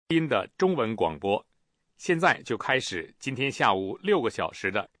音的中文广播，现在就开始今天下午6个小时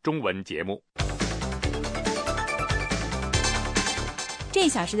的中文节目。这一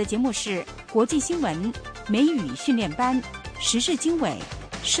小时的节目是国际新闻、美语训练班、时事经纬、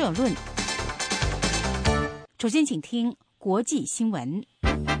社论。首先请听国际新闻。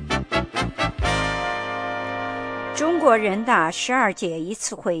中国人大12届一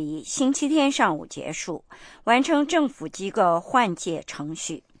次会议星期天上午结束，完成政府机构换届程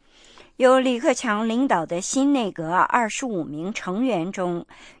序。由李克强领导的新内阁25名成员中，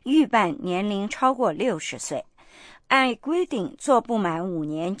预半年龄超过60岁，按规定做不满5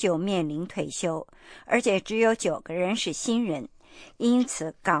年就面临退休，而且只有9个人是新人。因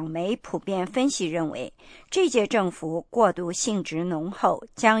此港媒普遍分析认为，这届政府过渡性质浓厚，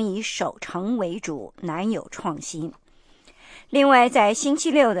将以守成为主，难有创新。另外，在星期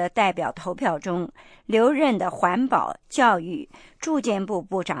六的代表投票中，留任的环保、教育、住建部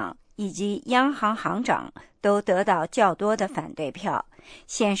部长以及央行行长都得到较多的反对票，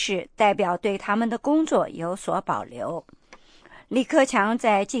显示代表对他们的工作有所保留。李克强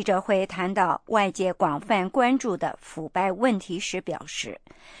在记者会谈到外界广泛关注的腐败问题时表示，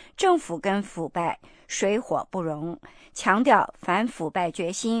政府跟腐败水火不容，强调反腐败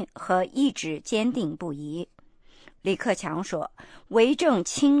决心和意志坚定不移。李克强说，为政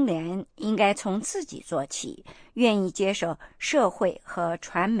清廉应该从自己做起，愿意接受社会和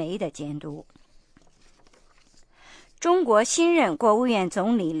传媒的监督。中国新任国务院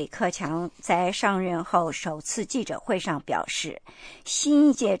总理李克强在上任后首次记者会上表示，新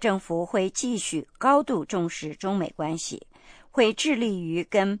一届政府会继续高度重视中美关系，会致力于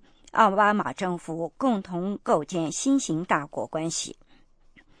跟奥巴马政府共同构建新型大国关系。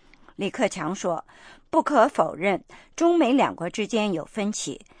李克强说，不可否认中美两国之间有分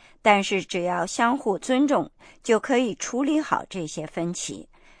歧，但是只要相互尊重，就可以处理好这些分歧。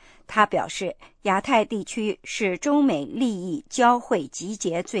他表示，亚太地区是中美利益交汇集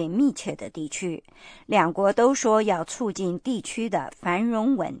结最密切的地区，两国都说要促进地区的繁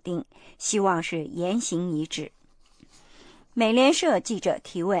荣稳定，希望是言行一致。美联社记者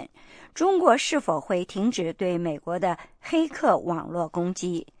提问，中国是否会停止对美国的黑客网络攻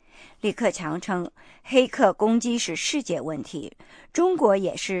击？李克强称，黑客攻击是世界问题，中国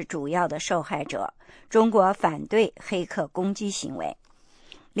也是主要的受害者，中国反对黑客攻击行为。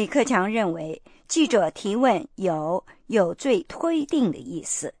李克强认为记者提问有罪推定的意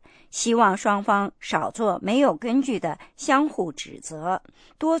思，希望双方少做没有根据的相互指责，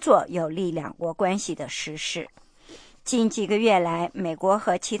多做有利两国关系的实事。近几个月来，美国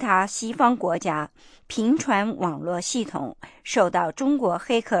和其他西方国家频传网络系统受到中国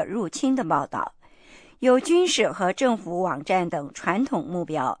黑客入侵的报道，有军事和政府网站等传统目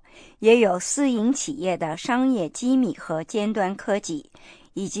标，也有私营企业的商业机密和尖端科技，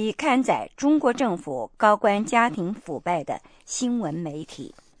以及刊载中国政府高官家庭腐败的新闻媒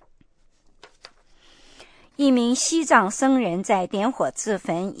体。一名西藏僧人在点火自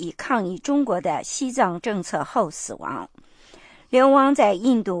焚以抗议中国的西藏政策后死亡。流亡在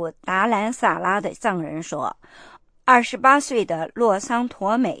印度达兰萨拉的藏人说，28岁的洛桑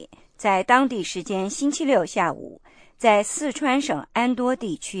陀美在当地时间星期六下午在四川省安多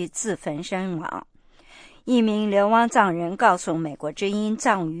地区自焚身亡。一名流亡藏人告诉美国之音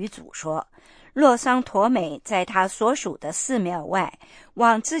藏语组说，洛桑陀美在他所属的寺庙外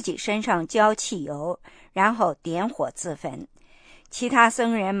往自己身上浇汽油，然后点火自焚。其他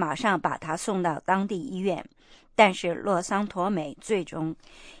僧人马上把他送到当地医院，但是洛桑陀美最终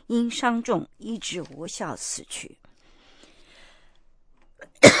因伤重医治无效死去。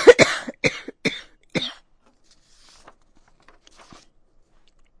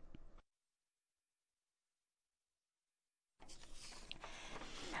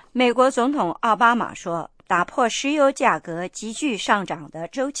美国总统奥巴马说，打破石油价格急剧上涨的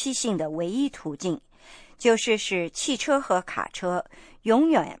周期性的唯一途径，就是使汽车和卡车永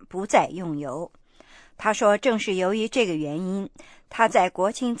远不再用油。他说，正是由于这个原因，他在国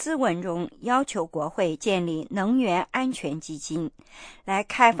情咨文中要求国会建立能源安全基金，来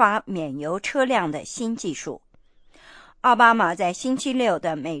开发免油车辆的新技术。奥巴马在星期六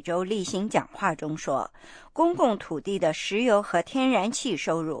的每周例行讲话中说，公共土地的石油和天然气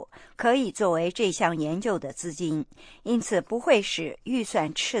收入可以作为这项研究的资金，因此不会使预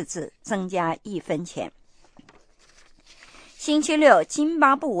算赤字增加1分钱。星期六，津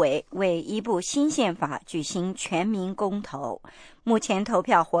巴布韦为一部新宪法举行全民公投，目前投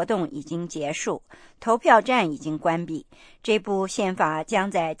票活动已经结束，投票站已经关闭。这部宪法将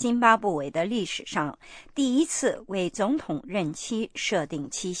在津巴布韦的历史上第一次为总统任期设定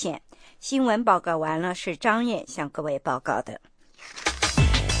期限。新闻报告完了，是张燕向各位报告的。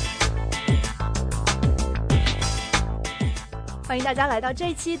欢迎大家来到这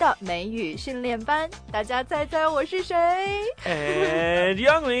一期的美语训练班。大家猜猜我是谁？ And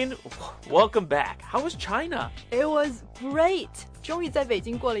Younglin, welcome back. How was China? It was great. 终于在北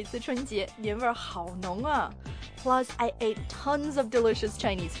京过了一次春节，年味儿好浓啊。Plus, I ate tons of delicious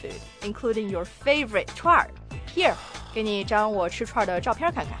Chinese food, including your favorite 串儿。Here, 给你一张我吃串儿的照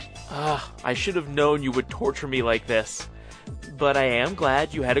片看看。I should have known you would torture me like this. But I am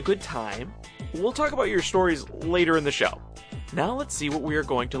glad you had a good time. We'll talk about your stories later in the show. Now let's see what we are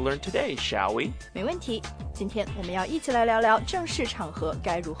going to learn today, shall we? 没问题，今天我们要一起来聊聊正式场合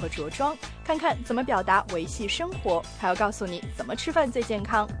该如何着装，看看怎么表达维系生活，还要告诉你怎么吃饭最健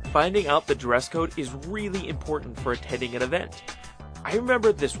康。Finding out the dress code is really important for attending an event. I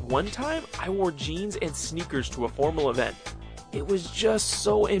remember this one time I wore jeans and sneakers to a formal event. It was just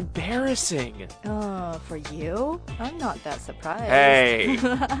so embarrassing. For you? I'm not that surprised. Hey.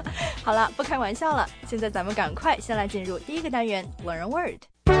 好了，不开玩笑了。现在咱们赶快先来进入第一个单元 Learn a Word.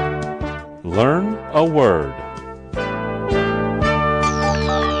 Learn a word.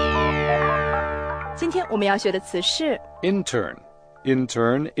 今天我们要学的词是 Intern.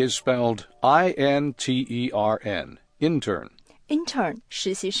 Intern is spelled I-N-T-E-R-N. Intern. intern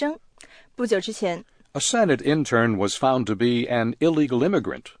实习生。不久之前A Senate intern was found to be an illegal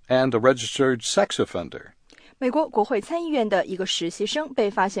immigrant and a registered sex offender. 美国国会参议院的一个实习生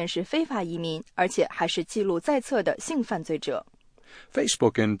被发现是非法移民，而且还是记录在册的性犯罪者。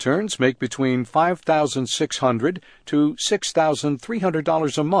Facebook interns make between $5,600 to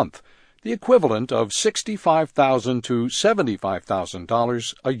 $6,300 a month, the equivalent of $65,000 to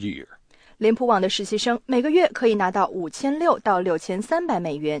 $75,000 a year. 脸谱网的实习生每个月可以拿到5600到6300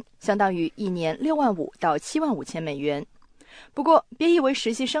美元，相当于一年65000到75000美元。不过，别以为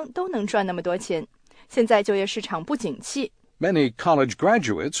实习生都能赚那么多钱。现在就业市场不景气。Many college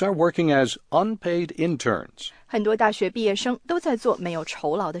graduates are working as unpaid interns. 很多大学毕业生都在做没有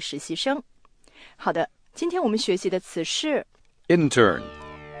酬劳的实习生。好的，今天我们学习的词是 Intern.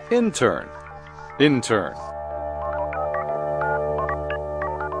 Intern. Intern.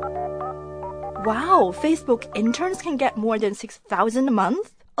 Wow, Facebook interns can get more than $6,000 a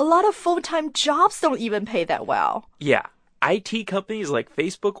month? A lot of full-time jobs don't even pay that well. Yeah, IT companies like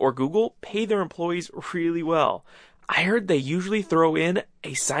Facebook or Google pay their employees really well. I heard they usually throw in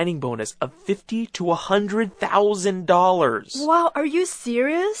a signing bonus of $50,000 to $100,000. Wow, are you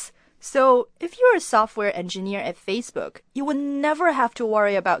serious? So, if you're a software engineer at Facebook, you would never have to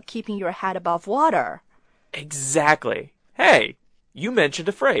worry about keeping your head above water. Exactly. Hey, you mentioned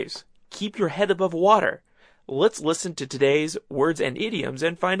a phrase. Keep your head above water. Let's listen to today's words and idioms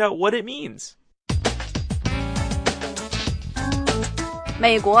and find out what it means.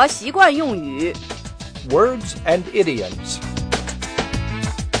 美国习惯用语 Words and idioms.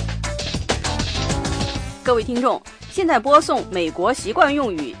 各位听众，现在播送美国习惯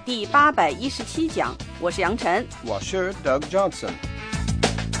用语第817讲，我是杨晨。我是 Doug Johnson.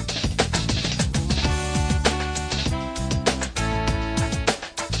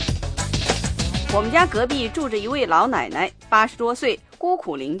 我们家隔壁住着一位老奶奶，80多岁，孤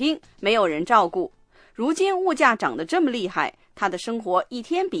苦伶仃，没有人照顾。如今物价涨得这么厉害，她的生活一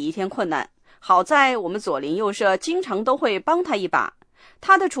天比一天困难。好在我们左邻右舍经常都会帮她一把。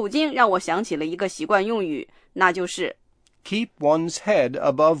她的处境让我想起了一个习惯用语，那就是 Keep one's head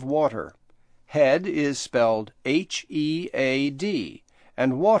above water. Head is spelled H-E-A-D,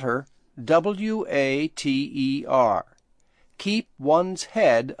 and water, W-A-T-E-R. Keep one's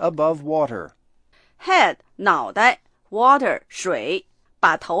head above water.Head 脑袋 water 水，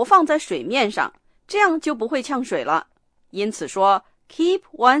把头放在水面上，这样就不会呛水了。因此说 keep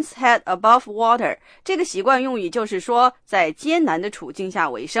one's head above water 这个习惯用语就是说在艰难的处境下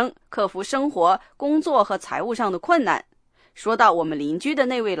为生，克服生活、工作和财务上的困难。说到我们邻居的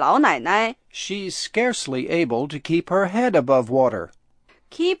那位老奶奶 She's scarcely able to keep her head above water.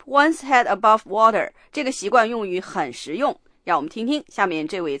 Keep one's head above water 这个习惯用语很实用。让我们听听下面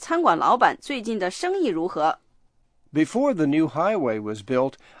这位餐馆老板最近的生意如何。Before the new highway was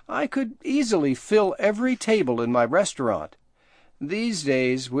built, I could easily fill every table in my restaurant. These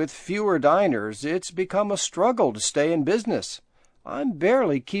days, with fewer diners, it's become a struggle to stay in business. I'm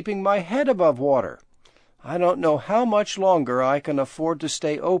barely keeping my head above water. I don't know how much longer I can afford to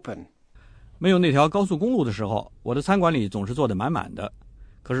stay open. 没有那条高速公路的时候，我的餐馆里总是坐得满满的。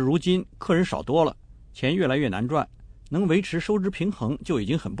可是如今客人少多了，钱越来越难赚。能维持收支平衡就已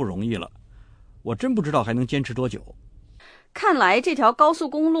经很不容易了，我真不知道还能坚持多久。看来这条高速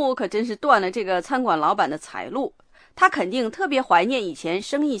公路可真是断了这个餐馆老板的财路，他肯定特别怀念以前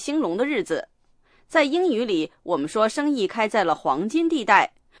生意兴隆的日子。在英语里，我们说生意开在了黄金地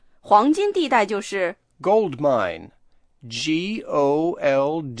带，黄金地带就是 Gold mine. Goldmine.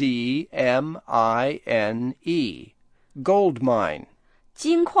 Gold mine.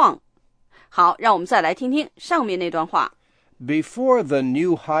 金矿。好，让我们再来听听上面那段话。Before the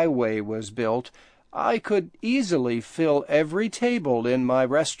new highway was built, I could easily fill every table in my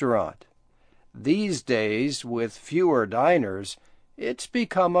restaurant. These days, with fewer diners, it's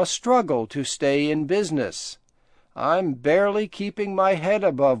become a struggle to stay in business. I'm barely keeping my head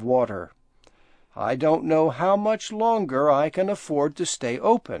above water. I don't know how much longer I can afford to stay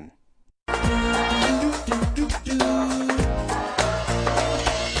open.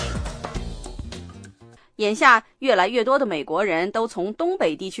 眼下越来越多的美国人都从东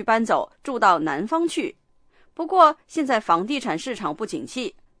北地区搬走，住到南方去。不过现在房地产市场不景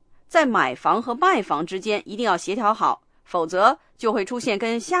气，在买房和卖房之间一定要协调好，否则就会出现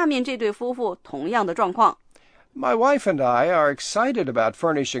跟下面这对夫妇同样的状况。My wife and I are excited about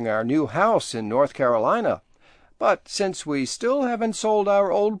furnishing our new house in North Carolina, but since we still haven't sold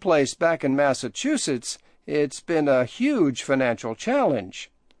our old place back in Massachusetts, it's been a huge financial challenge.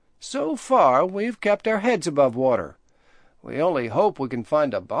 So far, we've kept our heads above water. We only hope we can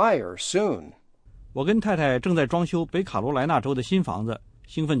find a buyer soon. 我跟太太正在装修北卡罗来纳州的新房子，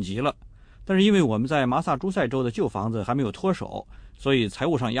兴奋极了。但是因为我们在马萨诸塞州的旧房子还没有脱手，所以财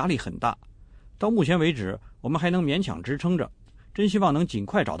务上压力很大。到目前为止，我们还能勉强支撑着，真希望能尽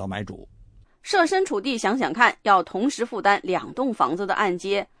快找到买主。设身处地想想看，要同时负担2栋房子的按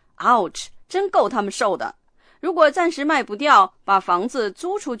揭 ，ouch， 真够他们受的。如果暂时卖不掉，把房子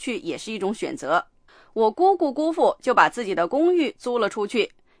租出去也是一种选择。我姑父就把自己的公寓租了出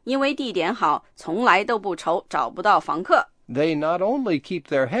去，因为地点好，从来都不愁找不到房客。They not only keep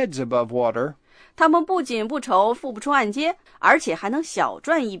their heads above water, 他们不仅不愁付不出按揭，而且还能小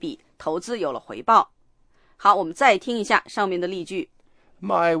赚一笔，投资有了回报。好，我们再听一下上面的例句。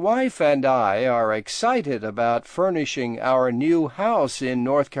My wife and I are excited about furnishing our new house in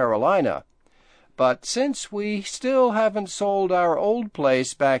North Carolina, but since we still haven't sold our old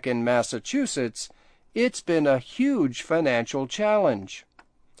place back in Massachusetts, it's been a huge financial challenge.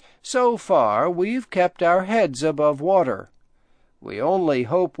 So far, we've kept our heads above water. We only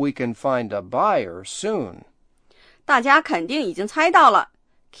hope we can find a buyer soon. 大家肯定已经猜到了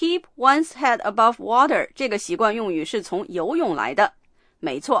Keep one's head above water 这个习惯用语是从游泳来的。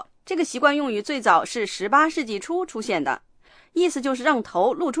没错，这个习惯用语最早是18世纪初出现的，意思就是让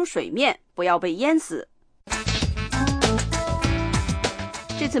头露出水面，不要被淹死。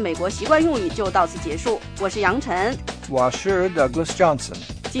这次美国习惯用语就到此结束，我是杨晨，我是 Douglas Johnson。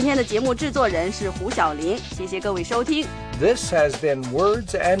今天的节目制作人是胡小玲，谢谢各位收听。This has been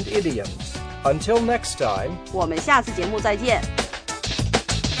Words and Idioms. Until next time, 我们下次节目再见。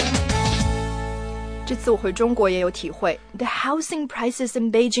这次我回中国也有体会 The housing prices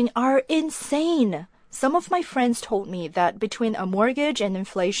in Beijing are insane. Some of my friends told me that between a mortgage and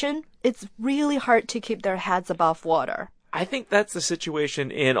inflation, it's really hard to keep their heads above water. I think that's the situation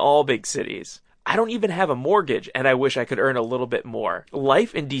in all big cities. I don't even have a mortgage, and I wish I could earn a little bit more.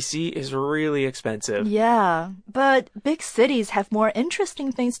 Life in D.C. is really expensive. Yeah, but big cities have more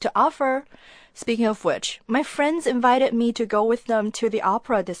interesting things to offer. Speaking of which, my friends invited me to go with them to the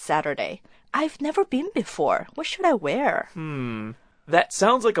opera this Saturday. I've never been before. What should I wear? That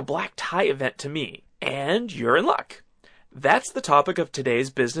sounds like a black tie event to me. And you're in luck. That's the topic of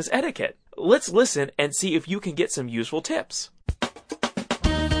today's business etiquette. Let's listen and see if you can get some useful tips.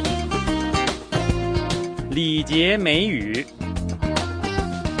 礼节美语。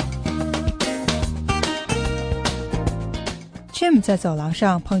Jim 在走廊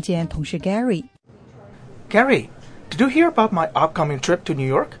上碰见同事 Gary。 Gary, did you hear about my upcoming trip to New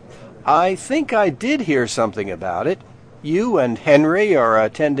York? I think I did hear something about it. You and Henry are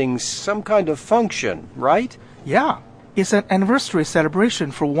attending some kind of function, right? Yeah, it's an anniversary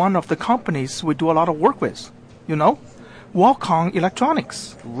celebration for one of the companies we do a lot of work with. You know, Qualcomm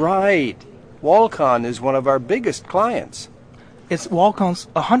Electronics. Right. Qualcomm is one of our biggest clients. It's Qualcomm's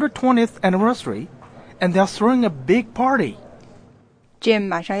 120th anniversary, and they're throwing a big party. Jim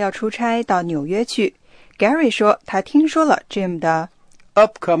马上要出差到纽约去。Gary 说他听说了 Jim 的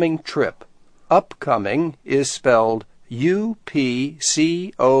upcoming trip. Upcoming is spelled U-P-C-O-M-I-N-G.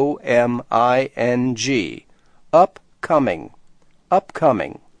 Upcoming.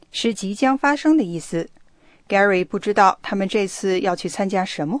 Upcoming. 是即将发生的意思。Gary 不知道他们这次要去参加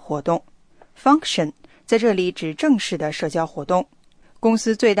什么活动。Function 在这里指正式的社交活动。公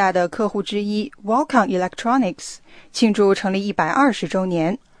司最大的客户之一 Qualcomm Electronics 庆祝成立120周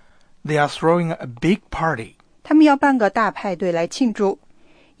年。They are throwing a big party. 他们要办个大派对来庆祝。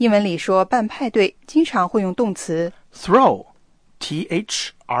英文里说办派对经常会用动词 Throw.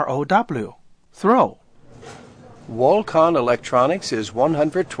 T-H-R-O-W. Throw. Walcon Electronics is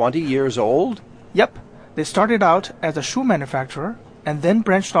 120 years old? Yep, they started out as a shoe manufacturer and then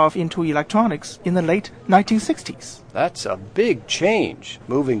branched off into electronics in the late 1960s. That's a big change,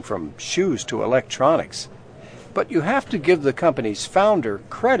 moving from shoes to electronics. But you have to give the company's founder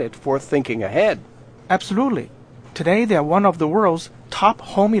credit for thinking ahead. Absolutely. Today they are one of the world's top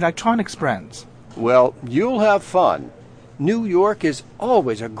home electronics brands. Well, you'll have fun. New York is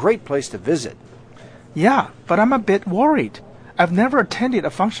always a great place to visit. Yeah, but I'm a bit worried. I've never attended a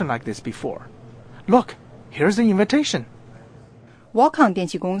function like this before. Look, here's the invitation. Walcon 电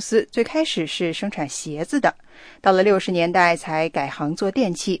器公司最开始是生产鞋子的，到了60年代才改行做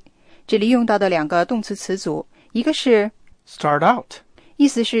电器。这里用到的两个动词词组，一个是 Start out, 意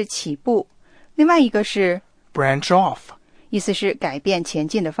思是起步，另外一个是 branch off, 意思是改变前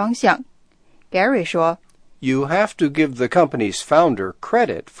进的方向。Gary 说 You have to give the company's founder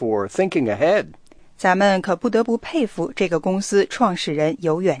credit for thinking ahead. 咱们可不得不佩服这个公司创始人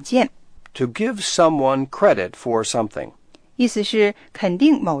有远见。To give someone credit for something. 意思是肯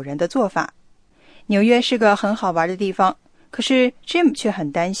定某人的做法。纽约是个很好玩的地方，可是 Jim 却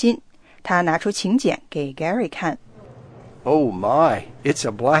很担心。他拿出请柬给 Gary 看。Oh my, it's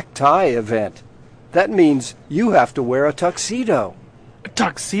a black tie event. That means you have to wear a tuxedo. A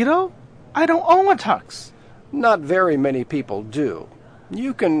tuxedo? I don't own a tux. Not very many people do.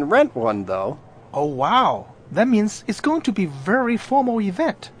 You can rent one, though. Oh, wow. That means it's going to be a very formal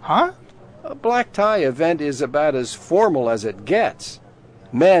event, huh? A black tie event is about as formal as it gets.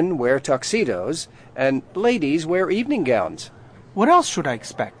 Men wear tuxedos, and ladies wear evening gowns. What else should I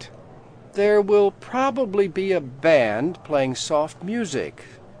expect? There will probably be a band playing soft music.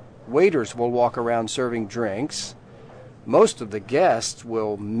 Waiters will walk around serving drinks. Most of the guests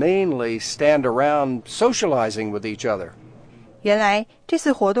will mainly stand around socializing with each other. 原来这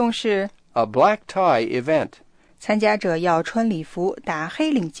次活动是 A black tie event. 参加者要穿礼服打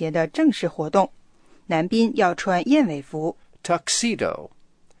黑领结的正式活动，男宾要穿燕尾服。Tuxedo.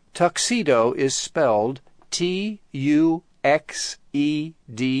 Tuxedo is spelled T-U-X-E-D-O.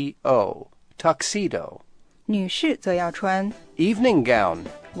 Tuxedo. 女士则要穿 Evening gown.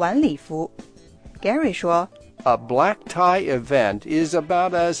 晚礼服。Gary 说 A black tie event is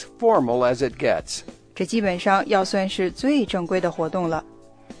about as formal as it gets. 这基本上要算是最正规的活动了。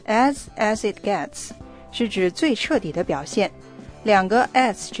As it gets 是指最彻底的表现，两个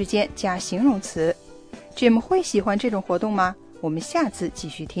as 之间加形容词。Jim 会喜欢这种活动吗？我们下次继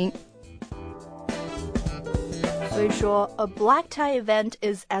续听。所以说 a black tie event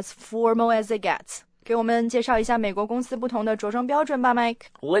is as formal as it gets. 给我们介绍一下美国公司不同的着装标准吧 Mike.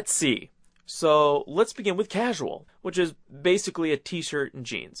 Let's see. So let's begin with casual, which is basically a t-shirt and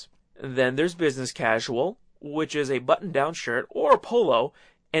jeans. Then there's business casual, which is a button-down shirt or a polo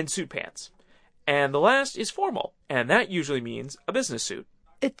and suit pants. And the last is formal, and that usually means a business suit.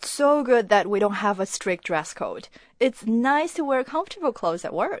 It's so good that we don't have a strict dress code. It's nice to wear comfortable clothes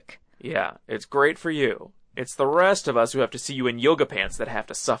at work. Yeah, it's great for you. It's the rest of us who have to see you in yoga pants that have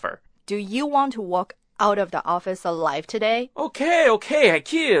to suffer. Do you want to walk out of the office alive today? Okay, I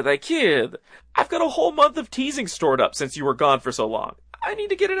kid. I've got a whole month of teasing stored up since you were gone for so long. I need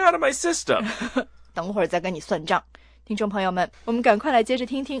to get it out of my system. 等会儿再跟你算账。听众朋友们，我们赶快来接着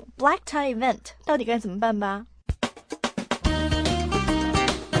听听 Black Tie Event 到底该怎么办吧。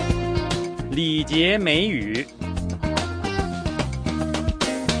礼节美语。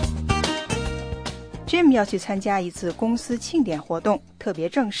Jim 要去参加一次公司庆典活动，特别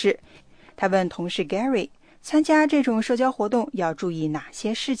正式。他问同事 Gary， 参加这种社交活动要注意哪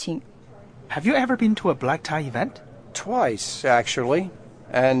些事情？ Have you ever been to a black tie event? Twice, actually.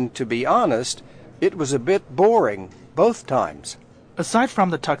 And to be honest, it was a bit boring both times. Aside from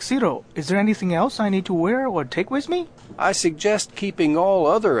the tuxedo, is there anything else I need to wear or take with me? I suggest keeping all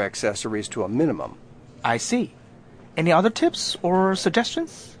other accessories to a minimum. I see. Any other tips or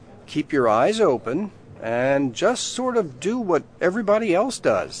suggestions? Keep your eyes open and just sort of do what everybody else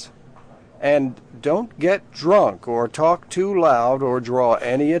does. And don't get drunk or talk too loud or draw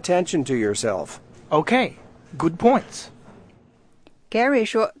any attention to yourself. Okay, good points. Gary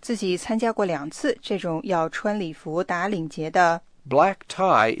说自己参加过2次这种要穿礼服打领结的 black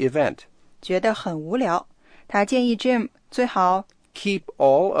tie event. 觉得很无聊。他建议 Jim 最好 keep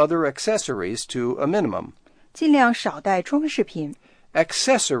all other accessories to a minimum. 尽量少带装饰品。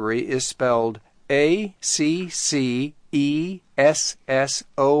Accessory is spelled A-C-C-E-S-S-O-R-Y.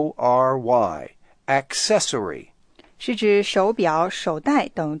 Accessory. 是指手表、手袋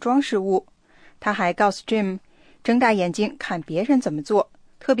等装饰物。他还告诉 Jim 睁大眼睛看别人怎么做，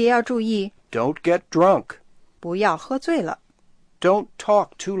特别要注意 Don't get drunk. 不要喝醉了。 Don't talk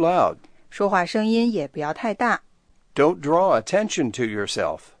too loud. 说话声音也不要太大。Don't draw attention to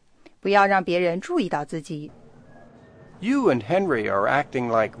yourself. 不要让别人注意到自己。You and Henry are acting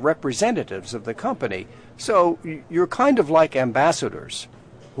like representatives of the company, so you're kind of like ambassadors.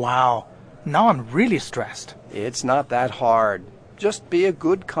 Wow, now I'm really stressed. It's not that hard. Just be a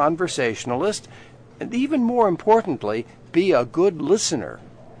good conversationalist, and even more importantly, be a good listener.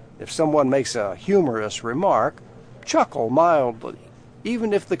 If someone makes a humorous remark, chuckle mildly,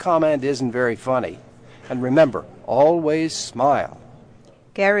 even if the comment isn't very funny. And remember, always smile.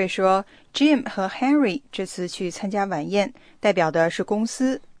 Gary 说 Jim 和 Henry 这次去参加晚宴，代表的是公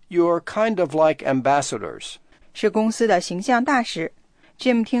司。 You're kind of like ambassadors. 是公司的形象大使。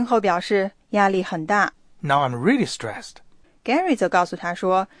 Jim 听后表示压力很大。 Now I'm really stressed. Gary 则告诉他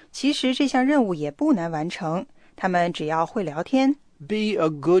说，其实这项任务也不难完成，他们只要会聊天。 Be a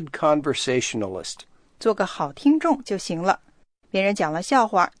good conversationalist. 做个好听众就行了。别人讲了笑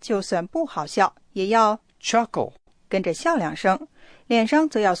话，就算不好笑，也要 Chuckle. 跟着笑两声，脸上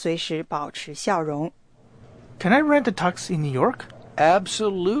则要随时保持笑容。 Can I rent a tux in New York?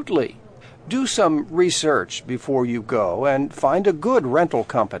 Absolutely. Do some research before you go and find a good rental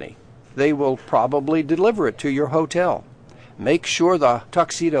company. They will probably deliver it to your hotel. Make sure the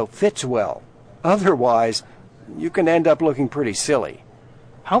tuxedo fits well. Otherwise, you can end up looking pretty silly.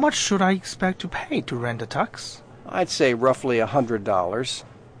 How much should I expect to pay to rent a tux? I'd say roughly $100.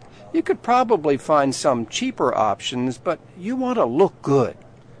 You could probably find some cheaper options, but you want to look good.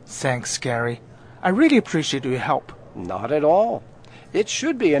 Thanks, Gary. I really appreciate your help. Not at all. It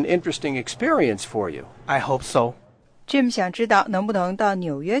should be an interesting experience for you. I hope so. Jim 想知道能不能到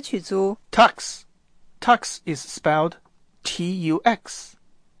纽约去租 Tux. Tux is spelled T-U-X.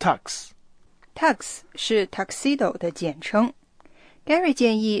 Tux. Tux 是 tuxedo 的简称。 Gary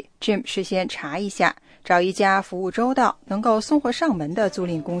建议 Jim 事先查一下，找一家服务周到、能够送货上门的租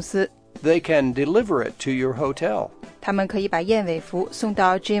赁公司。 They can deliver it to your hotel. 他们可以把燕尾服送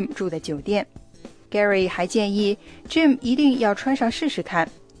到 Jim 住的酒店。 Gary 还建议 Jim 一定要穿上试试看，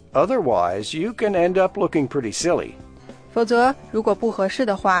 Otherwise, you can end up looking pretty silly. 否则如果不合适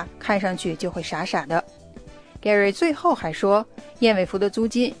的话，看上去就会傻傻的。 Gary 最后还说，燕尾服的租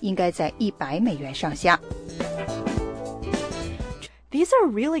金应该在$100上下。 These are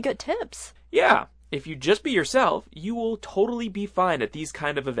really good tips. Yeah, if you just be yourself, you will totally be fine at these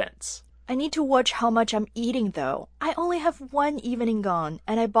kind of events. I need to watch how much I'm eating, though. I only have one evening gone,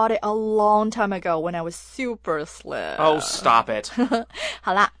 and I bought it a long time ago when I was super slim. Oh, stop it.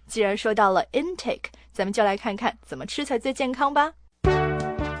 好啦，既然说到了 intake， 咱们就来看看怎么吃才最健康吧。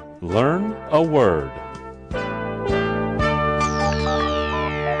 Learn a word.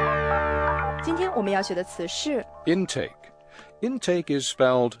 今天我们要学的词是 Intake. Intake is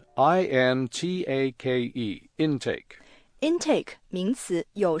spelled I-N-T-A-K-E. Intake. intake 名词，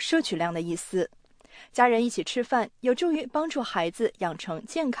有摄取量的意思。家人一起吃饭，有助于帮助孩子养成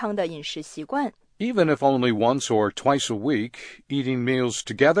健康的饮食习惯。 Even if only once or twice a week, eating meals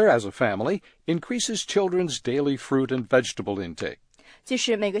together as a family increases children's daily fruit and vegetable intake. 即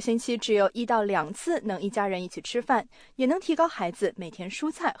使每个星期只有1到2次能一家人一起吃饭，也能提高孩子每天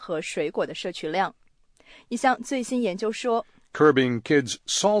蔬菜和水果的摄取量。一项最新研究说， Curbing kids'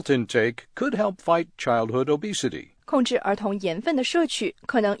 salt intake could help fight childhood obesity. 控制儿童盐分的摄取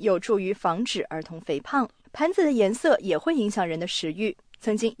可能有助于防止儿童肥胖。盘子的颜色也会影响人的食欲。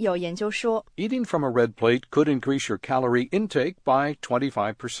曾经有研究说， Eating from a red plate could increase your calorie intake by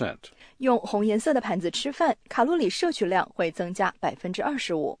 25%. 用红颜色的盘子吃饭，卡路里摄取量会增加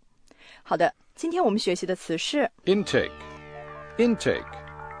 25%。 好的，今天我们学习的词是 Intake. Intake.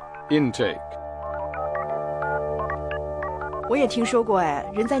 Intake. 我也听说过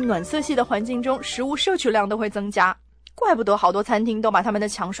人在暖色系的环境中，食物摄取量都会增加。怪不得好多餐厅都把他们的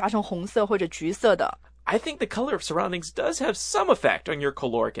墙刷成红色或者橘色的。I think the color of surroundings does have some effect on your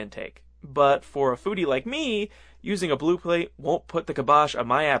caloric intake. But for a foodie like me, using a blue plate won't put the kibosh on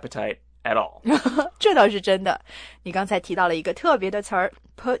my appetite at all. 这倒是真的。你刚才提到了一个特别的词儿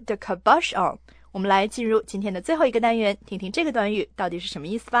put the kibosh on。我们来进入今天的最后一个单元，听听这个短语到底是什么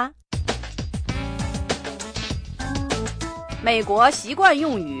意思吧。美国习惯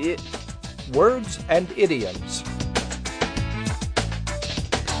用语 Words and idioms.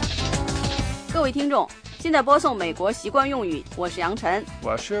 各位听众，现在播送美国习惯用语，我是杨晨。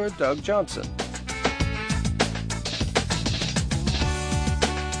我是 Doug Johnson.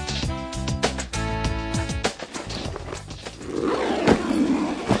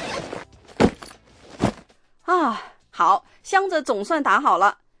 好，箱子总算打好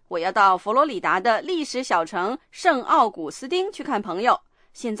了。我要到佛罗里达的历史小城圣奥古斯丁去看朋友，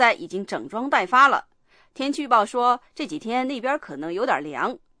现在已经整装待发了。天气预报说这几天那边可能有点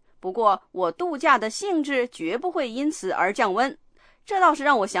凉，不过我度假的兴致绝不会因此而降温。这倒是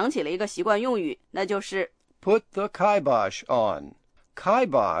让我想起了一个习惯用语，那就是 Put the kibosh on.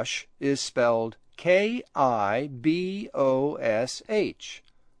 Kibosh is spelled K-I-B-O-S-H.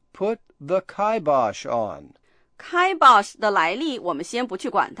 Put the kibosh on. kibosh 的来历我们先不去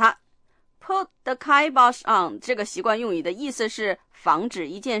管它。Put the kibosh on 这个习惯用语的意思是防止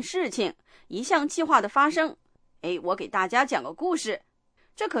一件事情、一项计划的发生。我给大家讲个故事，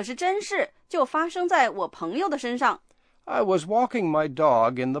这可是真事，就发生在我朋友的身上。I was walking my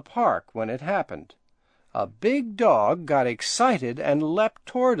dog in the park when it happened. A big dog got excited and leapt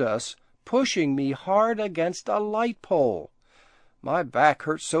toward us, pushing me hard against a light pole. My back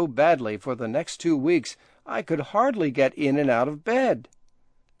hurt so badly for the next 2 weeks, I could hardly get in and out of bed.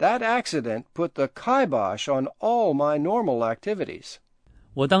 That accident put the kibosh on all my normal activities.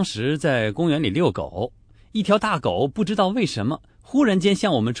 我当时在公园里遛狗，一条大狗不知道为什么忽然间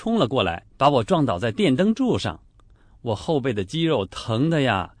向我们冲了过来，把我撞倒在电灯柱上。我后背的肌肉疼的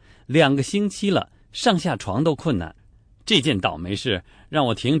呀，2个星期了，上下床都困难。这件倒霉事让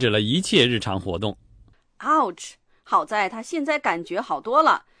我停止了一切日常活动。Ouch！ 好在他现在感觉好多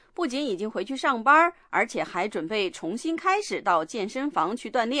了，不仅已经回去上班，而且还准备重新开始到健身房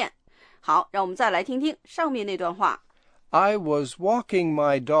去锻炼。好，让我们再来听听上面那段话。I was walking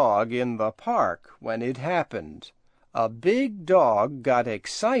my dog in the park when it happened. A big dog got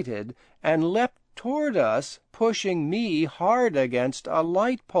excited and leapt toward us, pushing me hard against a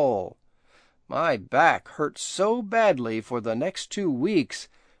light pole. My back hurt so badly for the next 2 weeks,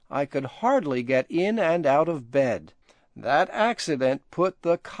 I could hardly get in and out of bed. That accident put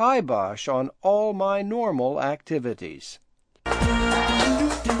the kibosh on all my normal activities.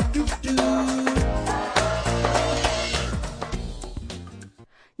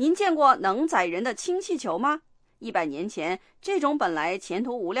 您见过能载人的氢气球吗？100年前，这种本来前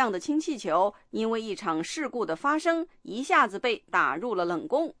途无量的氢气球，因为一场事故的发生，一下子被打入了冷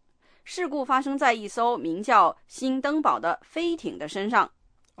宫。事故发生在一艘名叫新登堡的飞艇的身上。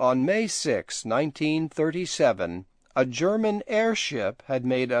On May 6, 1937, a German airship had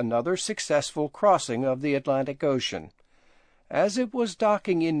made another successful crossing of the Atlantic Ocean. As it was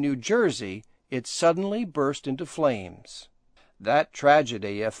docking in New Jersey, it suddenly burst into flames. That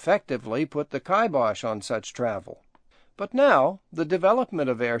tragedy effectively put the kibosh on such travel. But now, the development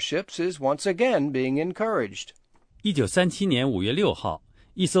of airships is once again being encouraged. 1937年5月6号，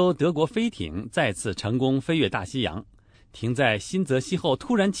一艘德国飞艇再次成功飞越大西洋，停在新泽西后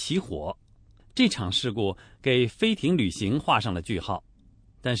突然起火。这场事故给飞艇旅行画上了句号。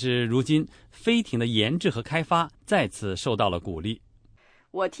但是如今，飞艇的研制和开发再次受到了鼓励。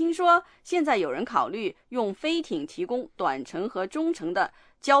我听说现在有人考虑用飞艇提供短程和中程的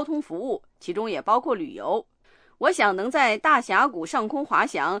交通服务，其中也包括旅游。我想能在大峡谷上空滑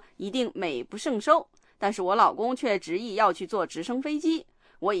翔一定美不胜收，但是我老公却执意要去坐直升飞机。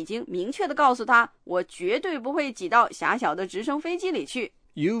我已经明确地告诉他，我绝对不会挤到狭小的直升飞机里去。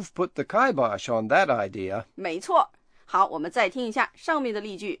 You've put the kibosh on that idea. 没错。好，我们再听一下上面的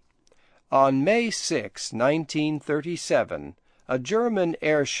例句。 On May 6, 1937, a German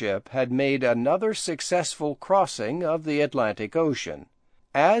airship had made another successful crossing of the Atlantic Ocean.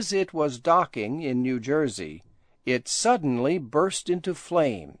 As it was docking in New Jersey, it suddenly burst into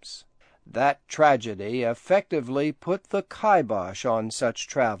flames. That tragedy effectively put the kibosh on such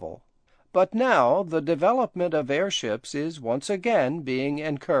travel. But now the development of airships is once again being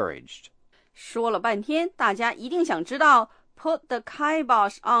encouraged. 说了半天，大家一定想知道 put the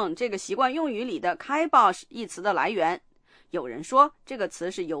kibosh on 这个习惯用语里的 kibosh 一词的来源。有人说这个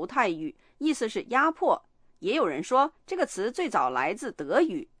词是犹太语，意思是压迫，也有人说这个词最早来自德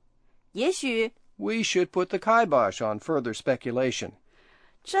语。也许 We should put the kibosh on further speculation.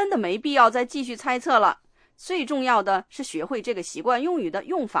 真的没必要再继续猜测了，最重要的是学会这个习惯用语的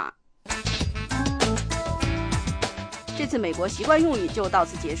用法。这次美国习惯用语就到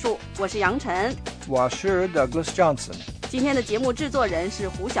此结束，我是杨晨，我是 Douglas Johnson. 今天的节目制作人是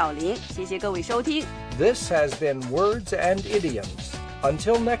胡小玲，谢谢各位收听。This has been Words and Idioms.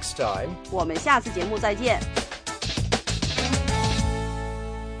 Until next time, 我们下次节目再见。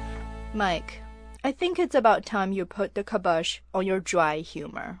Mike, I think it's about time you put the kibosh on your dry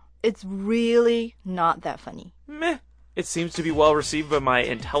humor. It's really not that funny. Meh. It seems to be well received by my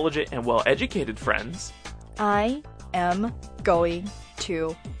intelligent and well-educated friends. I am going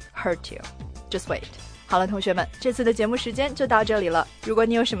to hurt you. Just wait. 好了，同学们，这次的节目时间就到这里了。如果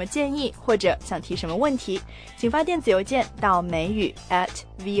你有什么建议或者想提什么问题，请发电子邮件到美语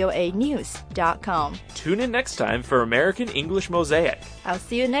@voanews.com. Tune in next time for American English Mosaic. I'll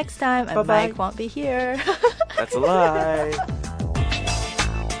see you next time, and Bye-bye. Mike won't be here. That's a lie.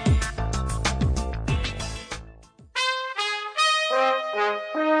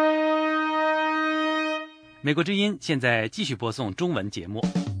 美国之音现在继续播送中文节目。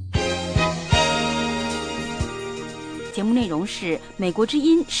节目内容是美国之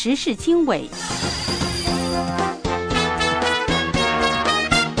音时事经纬。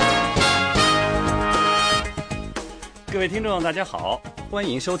各位听众大家好，欢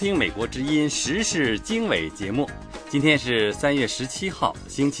迎收听美国之音时事经纬节目。今天是3月17号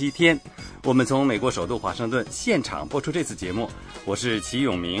星期天，我们从美国首都华盛顿现场播出这次节目，我是齐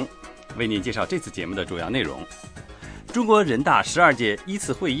永明，为您介绍这次节目的主要内容。中国人大12届1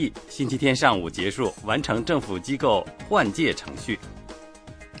次会议星期天上午结束，完成政府机构换届程序。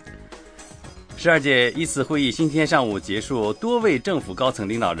12届1次会议星期天上午结束，多位政府高层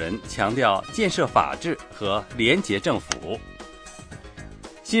领导人强调建设法治和廉洁政府。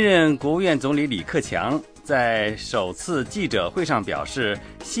新任国务院总理李克强在首次记者会上表示，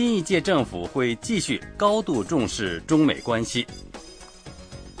新一届政府会继续高度重视中美关系。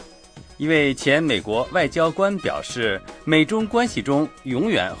一位前美国外交官表示，美中关系中永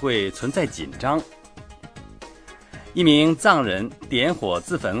远会存在紧张。一名藏人点火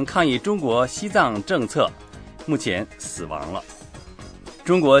自焚抗议中国西藏政策，目前死亡了。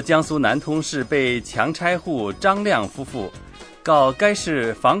中国江苏南通市被强拆户张亮夫妇告该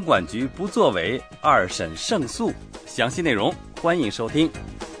市房管局不作为，2审胜诉。详细内容欢迎收听。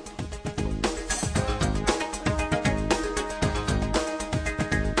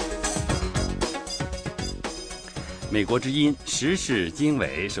美国之音时事经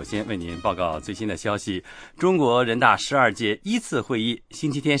纬首先为您报告最新的消息。中国人大12届1次会议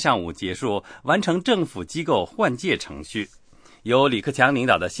星期天上午结束，完成政府机构换届程序。由李克强领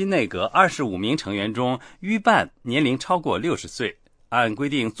导的新内阁25名成员中，逾半年龄超过60岁，按规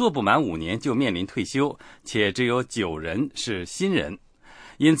定做不满5年就面临退休，且只有9人是新人。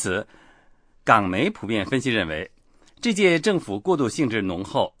因此，港媒普遍分析认为，这届政府过渡性质浓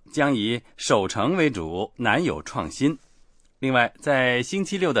厚，将以守成为主，难有创新。另外，在星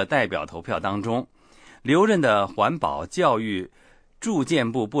期六的代表投票当中，留任的环保、教育、住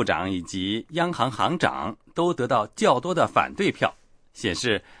建部部长以及央行行长都得到较多的反对票，显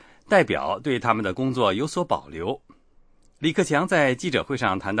示代表对他们的工作有所保留。李克强在记者会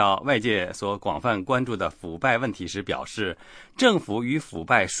上谈到外界所广泛关注的腐败问题时表示，政府与腐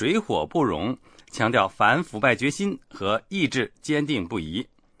败水火不容，强调反腐败决心和意志坚定不移。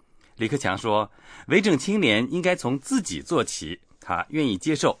李克强说，为政清廉应该从自己做起，他愿意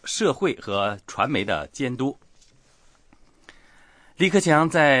接受社会和传媒的监督。李克强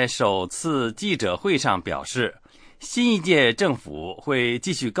在首次记者会上表示，新一届政府会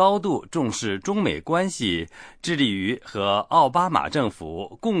继续高度重视中美关系，致力于和奥巴马政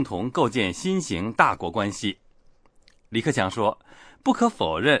府共同构建新型大国关系。李克强说，不可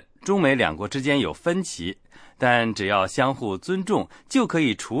否认中美两国之间有分歧，但只要相互尊重，就可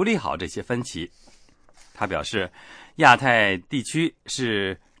以处理好这些分歧。他表示，亚太地区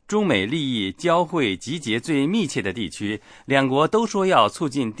是中美利益交汇集结最密切的地区，两国都说要促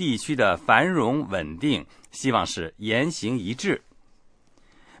进地区的繁荣稳定，希望是言行一致。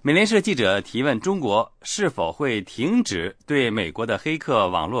美联社记者提问中国是否会停止对美国的黑客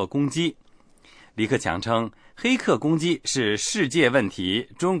网络攻击，李克强称，黑客攻击是世界问题，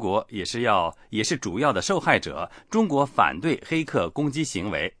中国也是主要的受害者，中国反对黑客攻击行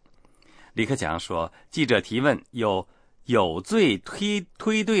为。李克强说，记者提问有罪推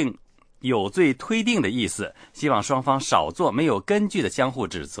定的意思，希望双方少做没有根据的相互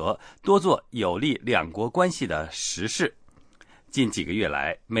指责，多做有利两国关系的实事。近几个月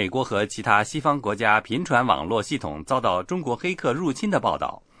来，美国和其他西方国家频传网络系统遭到中国黑客入侵的报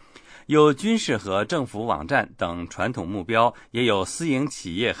道，有军事和政府网站等传统目标，也有私营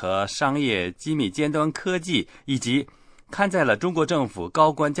企业和商业机密尖端科技，以及刊载了中国政府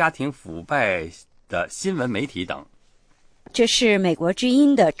高官家庭腐败的新闻媒体等。这是美国之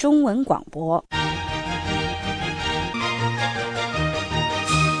音的中文广播。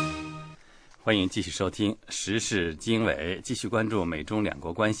欢迎继续收听时事经纬，继续关注美中两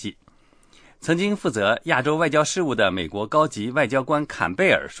国关系。曾经负责亚洲外交事务的美国高级外交官坎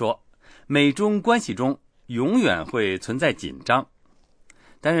贝尔说，美中关系中永远会存在紧张。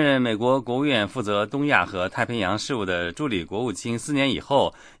担任美国国务院负责东亚和太平洋事务的助理国务卿4年以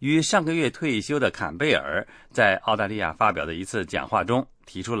后，于上个月退休的坎贝尔在澳大利亚发表的一次讲话中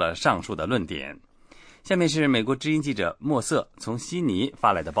提出了上述的论点。下面是美国之音记者莫瑟从悉尼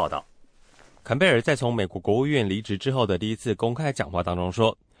发来的报道。坎贝尔在从美国国务院离职之后的第一次公开讲话当中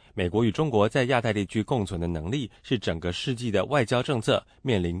说，美国与中国在亚太地区共存的能力是整个世纪的外交政策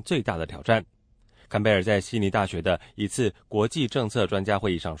面临最大的挑战。坎贝尔在悉尼大学的一次国际政策专家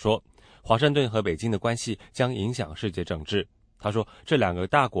会议上说，华盛顿和北京的关系将影响世界政治。他说，这两个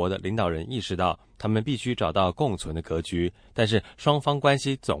大国的领导人意识到，他们必须找到共存的格局，但是双方关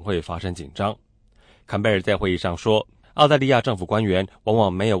系总会发生紧张。坎贝尔在会议上说，澳大利亚政府官员往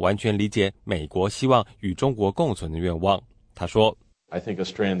往没有完全理解美国希望与中国共存的愿望。他说 I think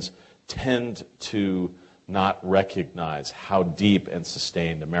Australians tend to not recognize how deep and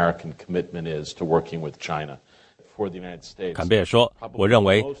sustained American commitment is to working with China. 坎贝尔说，我认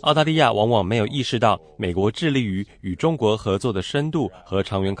为澳大利亚往往没有意识到美国致力于与中国合作的深度和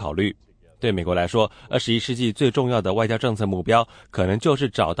长远考虑。对美国来说，21世纪最重要的外交政策目标可能就是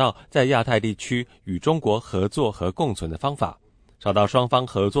找到在亚太地区与中国合作和共存的方法，找到双方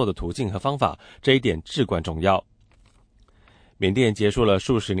合作的途径和方法，这一点至关重要。缅甸结束了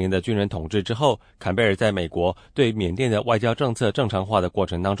数十年的军人统治之后，坎贝尔在美国对缅甸的外交政策正常化的过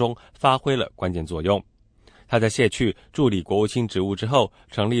程当中发挥了关键作用。他在卸去助理国务卿职务之后，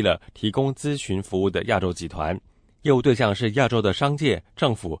成立了提供咨询服务的亚洲集团，业务对象是亚洲的商界、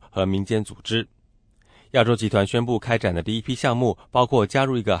政府和民间组织。亚洲集团宣布开展的第一批项目包括加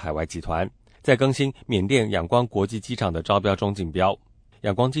入一个海外集团，在更新缅甸仰光国际机场的招标中竞标。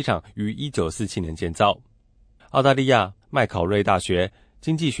仰光机场于1947年建造。澳大利亚麦考瑞大学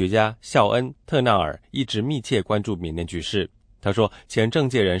经济学家肖恩·特纳尔一直密切关注缅甸局势。他说，前政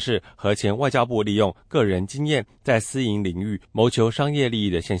界人士和前外交部利用个人经验在私营领域谋求商业利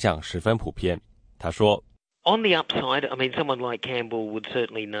益的现象十分普遍。他说 On the upside, I mean, someone like Campbell would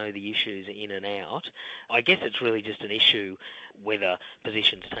certainly know the issues in and out. I guess it's really just an issue whether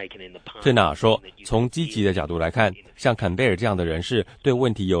positions taken in the past. 特纳尔说，从积极的角度来看，像坎贝尔这样的人士对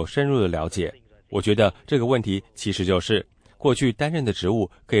问题有深入的了解。我觉得这个问题其实就是过去担任的职务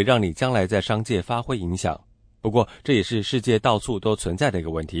可以让你将来在商界发挥影响。不过这也是世界到处都存在的一个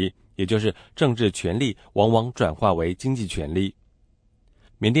问题，也就是政治权力往往转化为经济权力。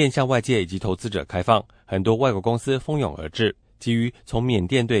缅甸向外界以及投资者开放，很多外国公司蜂拥而至，基于从缅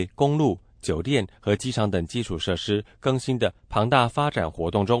甸对公路、酒店和机场等基础设施更新的庞大发展活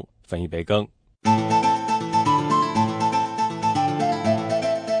动中分一杯羹。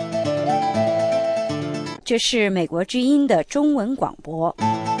这是美国之音的中文广播。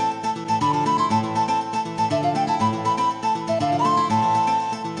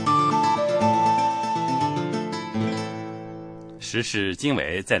时事经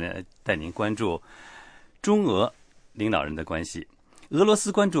纬带您关注中俄领导人的关系。俄罗斯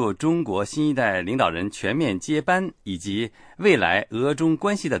关注中国新一代领导人全面接班以及未来俄中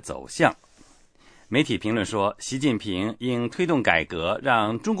关系的走向。媒体评论说，习近平应推动改革，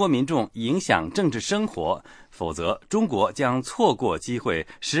让中国民众影响政治生活，否则中国将错过机会，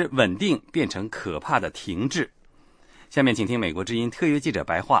使稳定变成可怕的停滞。下面请听美国之音特约记者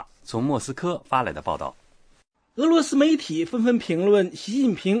白桦从莫斯科发来的报道。俄罗斯媒体纷纷评论习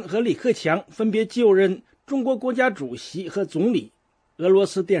近平和李克强分别就任中国国家主席和总理。俄罗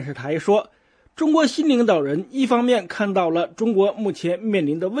斯电视台说，中国新领导人一方面看到了中国目前面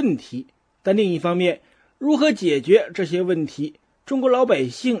临的问题，但另一方面，如何解决这些问题，中国老百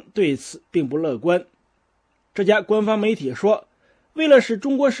姓对此并不乐观。这家官方媒体说，为了使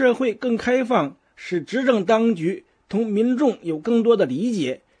中国社会更开放，使执政当局同民众有更多的理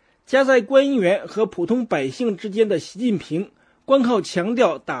解，夹在官员和普通百姓之间的习近平，光靠强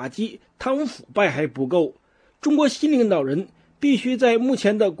调打击贪污腐败还不够，中国新领导人必须在目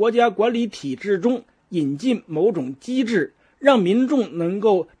前的国家管理体制中引进某种机制，让民众能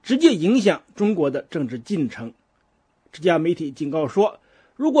够直接影响中国的政治进程。这家媒体警告说，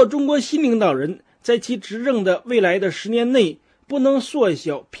如果中国新领导人在其执政的未来的10年内不能缩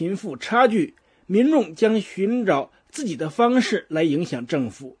小贫富差距，民众将寻找自己的方式来影响政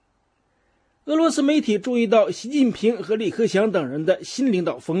府。俄罗斯媒体注意到习近平和李克强等人的新领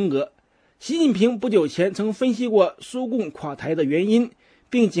导风格。习近平不久前曾分析过苏共垮台的原因，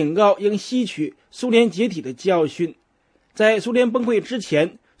并警告应吸取苏联解体的教训。在苏联崩溃之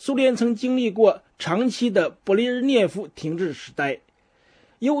前，苏联曾经历过长期的勃列日涅夫停滞时代。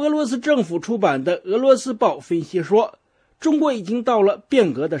由俄罗斯政府出版的《俄罗斯报》分析说，中国已经到了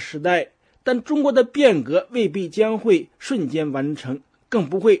变革的时代，但中国的变革未必将会瞬间完成，更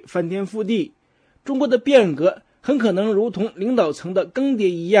不会翻天覆地。中国的变革很可能如同领导层的更迭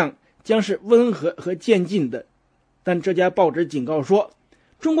一样，将是温和和渐进的。但这家报纸警告说，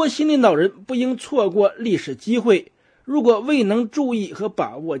中国新领导人不应错过历史机会，如果未能注意和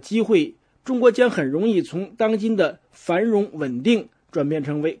把握机会，中国将很容易从当今的繁荣稳定转变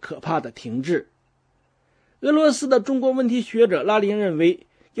成为可怕的停滞。俄罗斯的中国问题学者拉林认为，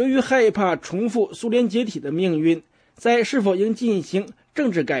由于害怕重复苏联解体的命运，在是否应进行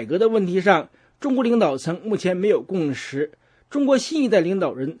政治改革的问题上，中国领导层目前没有共识，中国新一代领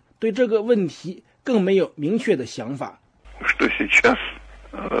导人对这个问题更没有明确的想法。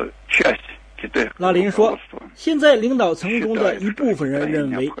拉林说，现在领导层中的一部分人认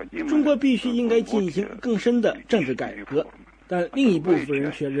为中国必须应该进行更深的政治改革，但另一部分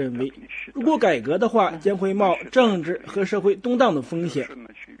人却认为如果改革的话将会冒政治和社会动荡的风险。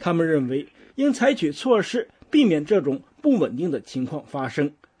他们认为应采取措施避免这种不稳定的情况发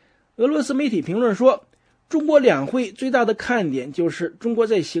生。俄罗斯媒体评论说，中国两会最大的看点就是中国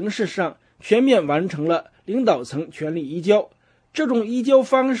在形式上全面完成了领导层权力移交，这种移交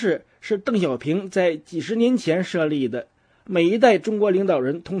方式是邓小平在几十年前设立的，每一代中国领导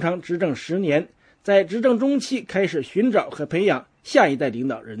人通常执政10年，在执政中期开始寻找和培养下一代领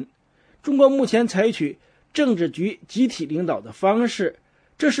导人。中国目前采取政治局集体领导的方式，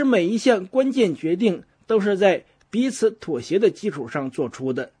这使每一项关键决定都是在彼此妥协的基础上做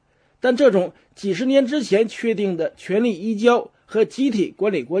出的。但这种几十年之前确定的权力移交和集体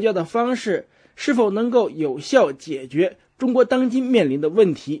管理国家的方式，是否能够有效解决中国当今面临的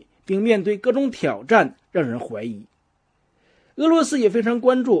问题，并面对各种挑战，让人怀疑。俄罗斯也非常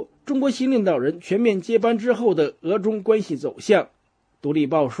关注中国新领导人全面接班之后的俄中关系走向。独立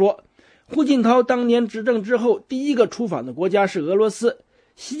报说，胡锦涛当年执政之后第一个出访的国家是俄罗斯，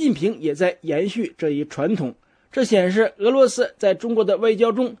习近平也在延续这一传统，这显示俄罗斯在中国的外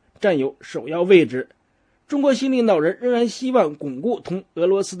交中占有首要位置。中国新领导人仍然希望巩固同俄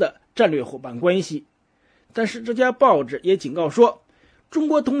罗斯的战略伙伴关系，但是这家报纸也警告说，中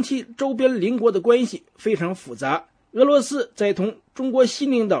国同其周边邻国的关系非常复杂，俄罗斯在同中国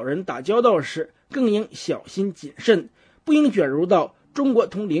新领导人打交道时更应小心谨慎，不应卷入到中国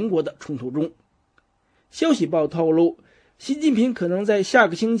同邻国的冲突中。消息报透露，习近平可能在下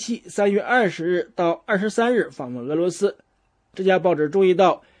个星期3月20日到23日访问俄罗斯。这家报纸注意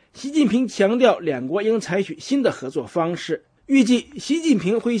到，习近平强调两国应采取新的合作方式，预计习近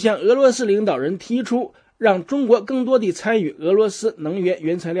平会向俄罗斯领导人提出让中国更多地参与俄罗斯能源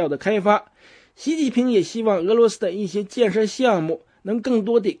原材料的开发。习近平也希望俄罗斯的一些建设项目能更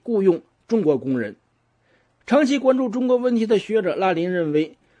多地雇佣中国工人。长期关注中国问题的学者拉林认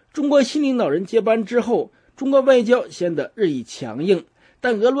为，中国新领导人接班之后，中国外交显得日益强硬，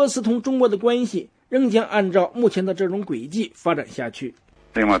但俄罗斯同中国的关系仍将按照目前的这种轨迹发展下去。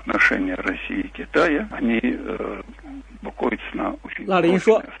拉林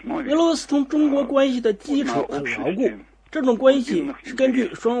说，俄罗斯同中国关系的基础很牢固，这种关系是根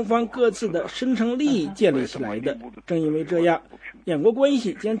据双方各自的深层利益建立起来的。正因为这样，两国关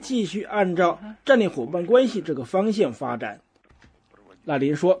系将继续按照战略伙伴关系这个方向发展。拉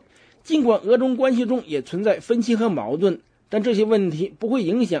林说，尽管俄中关系中也存在分歧和矛盾，但这些问题不会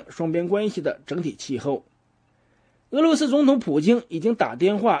影响双边关系的整体气候。俄罗斯总统普京已经打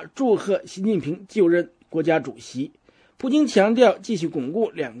电话祝贺习近平就任国家主席。普京强调继续巩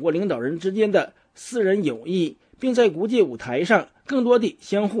固两国领导人之间的私人友谊，并在国际舞台上更多地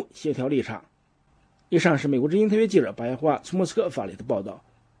相互协调立场。以上是美国之音特约记者白桦从莫斯科发来的报道。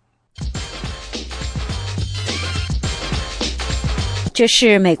这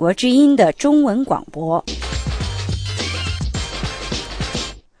是美国之音的中文广播。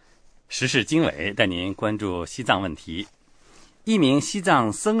时事经纬带您关注西藏问题。一名西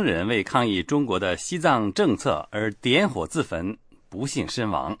藏僧人为抗议中国的西藏政策而点火自焚，不幸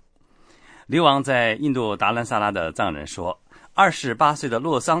身亡。流亡在印度达兰萨拉的藏人说，28岁的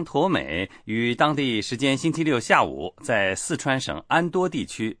洛桑陀美于当地时间星期六下午在四川省安多地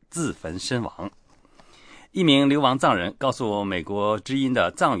区自焚身亡。一名流亡藏人告诉美国之音的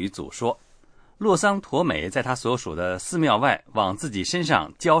藏语组说，洛桑陀美在他所属的寺庙外往自己身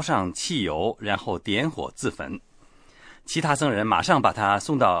上浇上汽油，然后点火自焚。其他僧人马上把他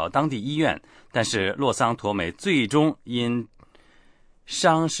送到当地医院，但是洛桑陀美最终因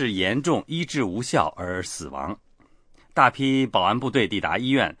伤势严重、医治无效而死亡。大批保安部队抵达医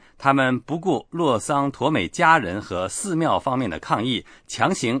院，他们不顾洛桑陀美家人和寺庙方面的抗议，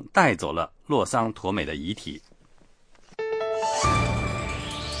强行带走了洛桑陀美的遗体。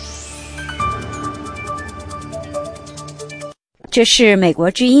这是美国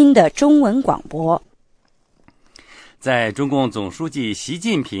之音的中文广播。在中共总书记习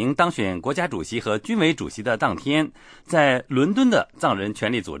近平当选国家主席和军委主席的当天，在伦敦的藏人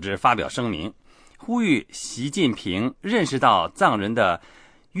权利组织发表声明，呼吁习近平认识到藏人的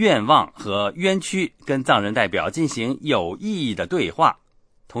愿望和冤屈，跟藏人代表进行有意义的对话。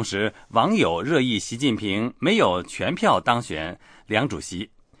同时，网友热议习近平没有全票当选两主席。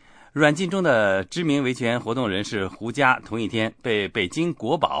软禁中的知名维权活动人士胡佳同一天被北京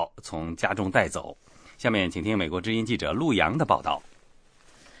国保从家中带走。下面请听美国之音记者陆洋的报道。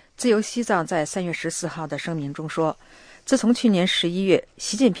自由西藏在3月14号的声明中说，自从去年11月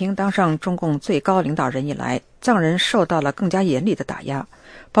习近平当上中共最高领导人以来，藏人受到了更加严厉的打压，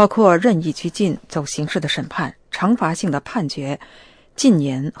包括任意拘禁、走刑事的审判、惩罚性的判决、禁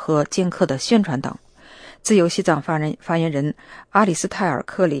言和尖刻的宣传等。自由西藏发言人阿里斯泰尔·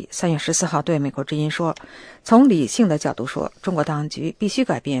克里3月14号对美国之音说，从理性的角度说，中国当局必须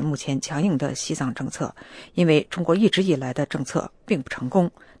改变目前强硬的西藏政策，因为中国一直以来的政策并不成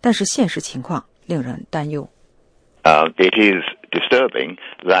功，但是现实情况令人担忧。It is disturbing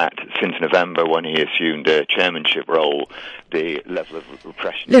that since November when he assumed a chairmanship role, the level of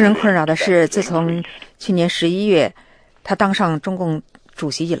repression... 令人困扰的是，自从去年11月他当上中共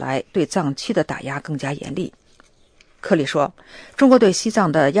主席以来，对藏区的打压更加严厉。克里说，中国对西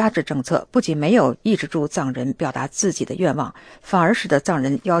藏的压制政策不仅没有抑制住藏人表达自己的愿望，反而使得藏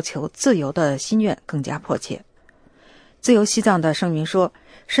人要求自由的心愿更加迫切。自由西藏的声明说，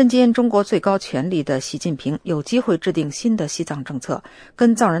身兼中国最高权力的习近平有机会制定新的西藏政策，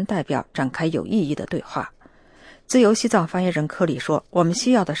跟藏人代表展开有意义的对话。自由西藏发言人科里说，我们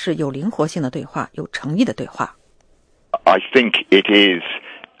需要的是有灵活性的对话，有诚意的对话。I think it is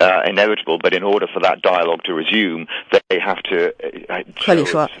inevitable, but in order for that dialogue to resume, they have to... 科里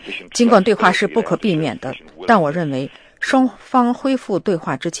说，尽管对话是不可避免的，但我认为双方恢复对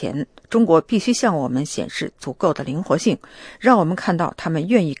话之前，中国必须向我们显示足够的灵活性，让我们看到他们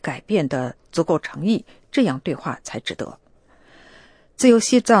愿意改变的足够诚意，这样对话才值得。自由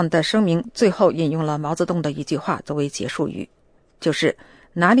西藏的声明最后引用了毛泽东的一句话作为结束语，就是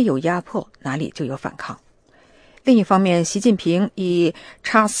哪里有压迫，哪里就有反抗。另一方面，习近平以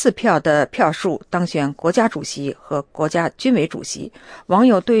差4票的票数当选国家主席和国家军委主席，网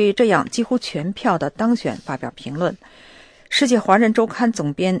友对这样几乎全票的当选发表评论。世界华人周刊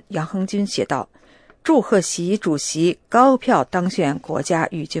总编杨恒军写道，祝贺习主席高票当选国家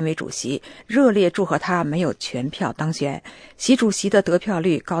与军委主席，热烈祝贺他没有全票当选。习主席的得票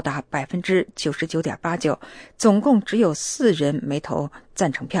率高达 99.89%， 总共只有4人没投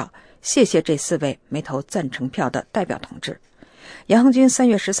赞成票，谢谢这4位没投赞成票的代表同志。杨恒军3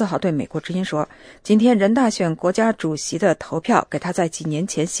月14号对美国之音说，今天人大选国家主席的投票给他在几年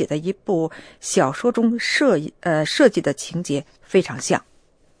前写的一部小说中设计的情节非常像。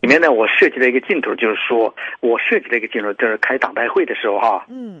里面呢，我设计了一个镜头，就是开党代会的时候哈，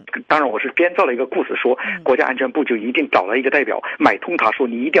当然我是编造了一个故事，说国家安全部就一定找了一个代表买通他，说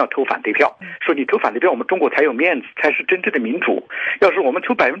你一定要投反对票，说你投反对票，我们中国才有面子，才是真正的民主。要是我们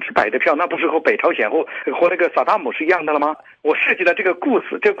投100%的票，那不是和北朝鲜和那个萨达姆是一样的了吗？我设计了这个故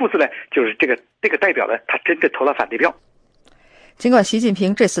事，这个故事呢，就是这个代表呢，他真的投了反对票。尽管习近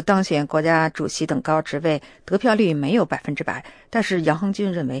平这次当选国家主席等高职位，得票率没有100%，但是杨恒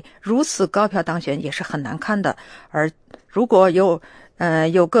军认为如此高票当选也是很难堪的。而如果有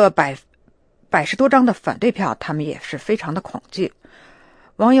个100多张的反对票，他们也是非常的恐惧。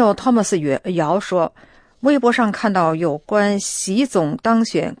网友 Thomas 姚说，微博上看到有关习总当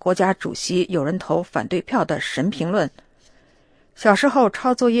选国家主席有人投反对票的神评论。小时候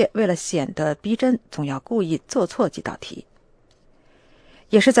抄作业，为了显得逼真，总要故意做错几道题。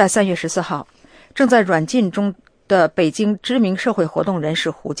也是在3月14号，正在软禁中的北京知名社会活动人士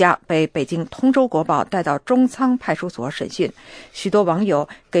胡佳被北京通州国宝带到中仓派出所审讯。许多网友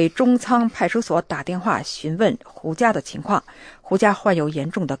给中仓派出所打电话询问胡佳的情况。胡佳患有严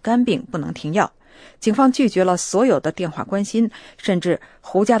重的肝病，不能停药。警方拒绝了所有的电话关心，甚至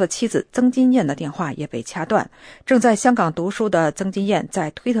胡佳的妻子曾金燕的电话也被掐断。正在香港读书的曾金燕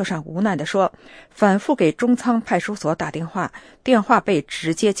在推特上无奈地说，反复给中仓派出所打电话，电话被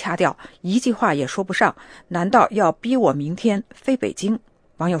直接掐掉，一句话也说不上，难道要逼我明天飞北京？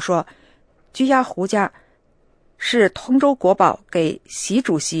网友说，拘押胡佳是通州国宝给习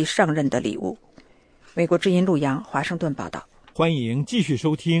主席上任的礼物。美国之音陆洋华盛顿报道。欢迎继续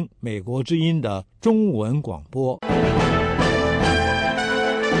收听美国之音的中文广播。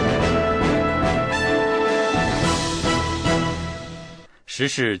时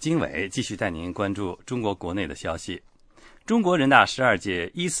事经纬继续带您关注中国国内的消息。中国人大12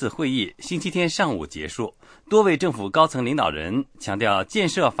届1次会议星期天上午结束，多位政府高层领导人强调建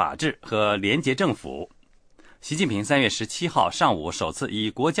设法治和廉洁政府。习近平3月17号上午首次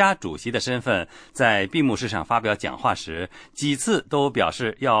以国家主席的身份在闭幕式上发表讲话时，几次都表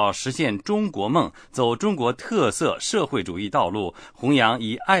示要实现中国梦，走中国特色社会主义道路，弘扬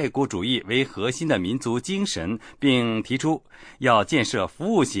以爱国主义为核心的民族精神，并提出要建设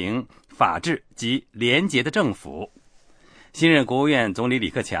服务型、法治及廉洁的政府。新任国务院总理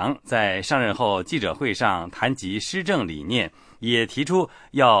李克强在上任后记者会上谈及施政理念，也提出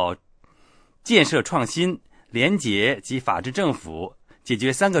要建设创新、廉洁及法治政府，解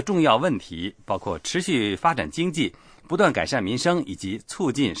决3个重要问题，包括持续发展经济、不断改善民生以及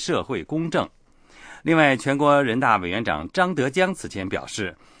促进社会公正。另外，全国人大委员长张德江此前表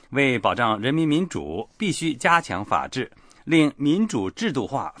示，为保障人民民主，必须加强法治，令民主制度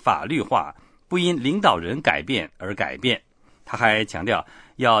化、法律化，不因领导人改变而改变。他还强调，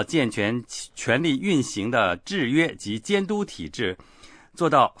要健全权力运行的制约及监督体制，做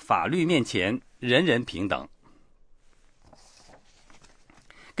到法律面前人人平等。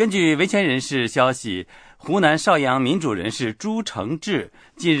根据维权人士消息，湖南邵阳民主人士朱承志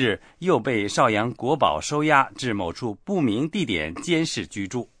近日又被邵阳国保收押至某处不明地点监视居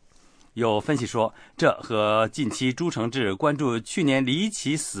住。有分析说，这和近期朱承志关注去年离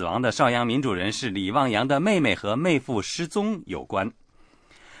奇死亡的邵阳民主人士李旺阳的妹妹和妹夫失踪有关。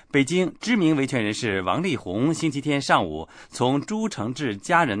北京知名维权人士王力宏星期天上午从朱承志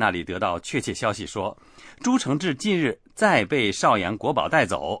家人那里得到确切消息说，朱承志近日再被邵阳国保带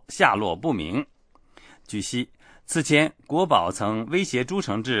走，下落不明。据悉，此前国保曾威胁朱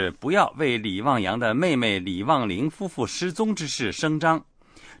承志不要为李旺阳的妹妹李旺玲夫妇失踪之事声张。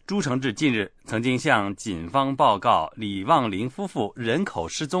朱承志近日曾经向警方报告李旺玲夫妇人口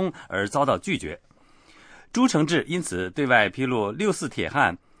失踪而遭到拒绝。朱承志因此对外披露64铁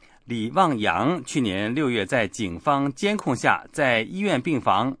汉李旺阳去年6月在警方监控下在医院病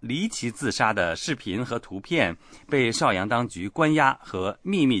房离奇自杀的视频和图片，被邵阳当局关押和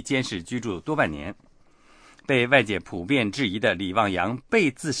秘密监视居住多半年。被外界普遍质疑的李旺阳被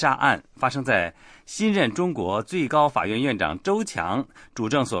自杀案发生在新任中国最高法院院长周强主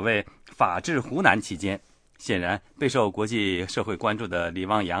政所谓法治湖南期间。显然，备受国际社会关注的李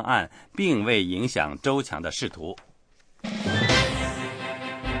旺阳案并未影响周强的仕途。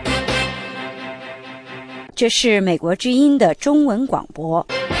这是美国之音的中文广播。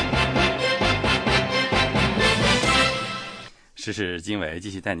时事经纬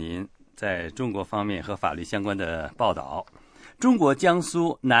继续带您在中国方面和法律相关的报道。中国江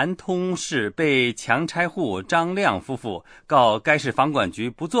苏南通市被强拆户张亮夫妇告该市房管局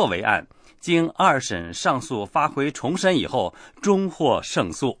不作为案，经2审上诉发回重审以后，终获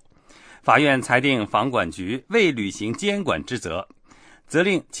胜诉。法院裁定房管局未履行监管职责，责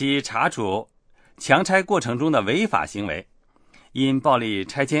令其查处强拆过程中的违法行为。因暴力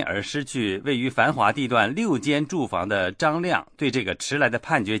拆迁而失去位于繁华地段6间住房的张亮对这个迟来的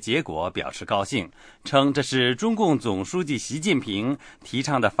判决结果表示高兴，称这是中共总书记习近平提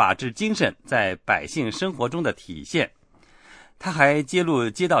倡的法治精神在百姓生活中的体现。他还揭露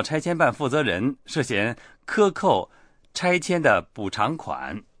街道拆迁办负责人涉嫌克扣拆迁的补偿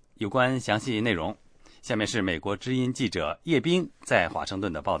款。有关详细内容，下面是美国之音记者叶冰在华盛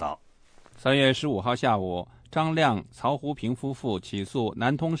顿的报道。3月15号下午，张亮、曹胡平夫妇起诉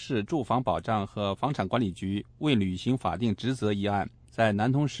南通市住房保障和房产管理局未履行法定职责一案，在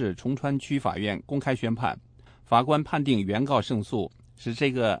南通市崇川区法院公开宣判。法官判定原告胜诉，使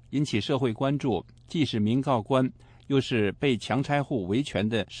这个引起社会关注，既是民告官，又是被强拆户维权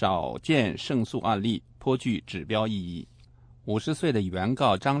的少见胜诉案例，颇具指标意义。50岁的原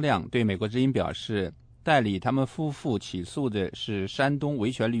告张亮对美国之音表示，代理他们夫妇起诉的是山东维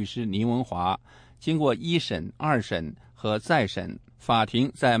权律师倪文华。经过1审、2审和再审，法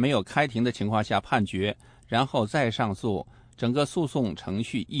庭在没有开庭的情况下判决，然后再上诉，整个诉讼程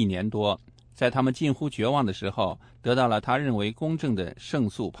序1年多。在他们近乎绝望的时候，得到了他认为公正的胜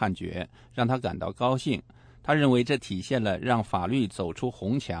诉判决，让他感到高兴。他认为这体现了让法律走出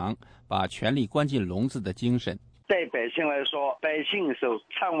红墙，把权力关进笼子的精神。对百姓来说，百姓所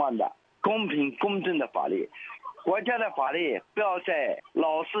盼望的公平公正的法律，国家的法律不要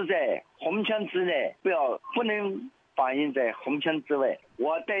老是在红墙之内，不能反映在红墙之外。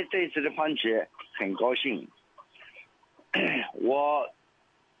我对这次的判决很高兴。我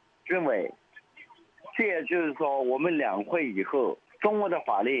认为这也就是说，我们两会以后，中国的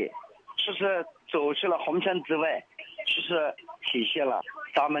法律就是走出了红墙之外，就是体现了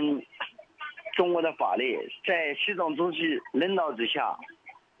咱们中国的法律在习总书记领导之下，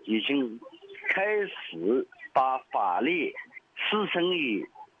已经开始把法律施行于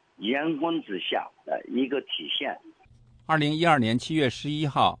员工之下的一个体现。2012年7月11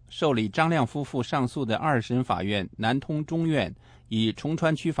号，受理张亮夫妇上诉的2审法院南通中院以崇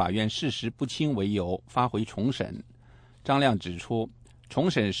川区法院事实不清为由发回重审。张亮指出，重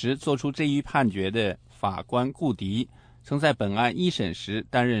审时作出这一判决的法官顾迪曾在本案1审时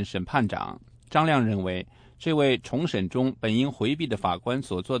担任审判长。张亮认为，这位重审中本应回避的法官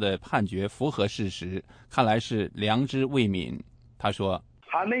所做的判决符合事实，看来是良知未泯。他说，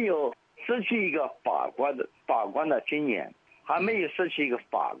还没有失去一个法官的经验，还没有失去一个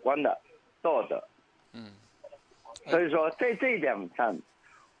法官的道德。所以说在这一点上，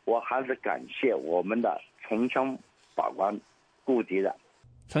我还是感谢我们的崇川法官顾及的。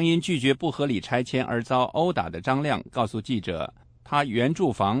曾因拒绝不合理拆迁而遭殴打的张亮告诉记者，他原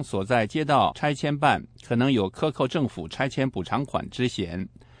住房所在街道拆迁办可能有克扣政府拆迁补偿款之嫌，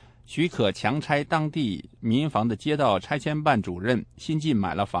许可强拆当地民房的街道拆迁办主任新近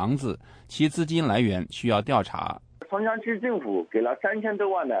买了房子，其资金来源需要调查。松江区政府给了3000多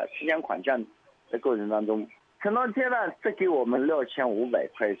万的时间款项的过程当中，承诺阶段只给我们6500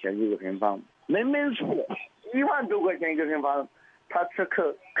块钱一个平方，明明是1万多块钱一个平方，他只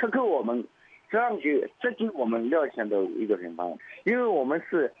扣我们这样只给我们6000多一个平方，因为我们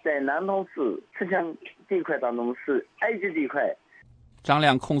是在南通市城乡地块当中是挨着地块。张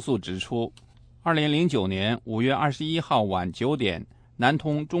亮控诉指出，2009年5月21号晚9点，南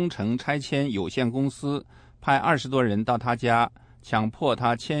通中诚拆迁有限公司派20多人到他家，强迫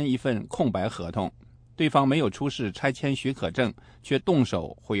他签一份空白合同，对方没有出示拆迁许可证，却动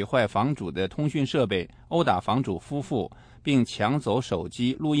手毁坏房主的通讯设备，殴打房主夫妇，并抢走手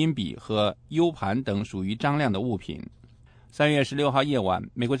机、录音笔和 U 盘等属于张亮的物品。3月16号夜晚，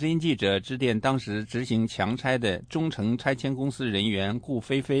美国之音记者致电当时执行强拆的中诚拆迁公司人员顾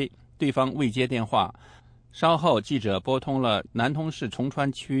菲菲，对方未接电话。稍后，记者拨通了南通市崇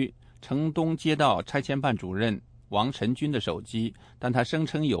川区城东街道拆迁办主任王晨军的手机，但他声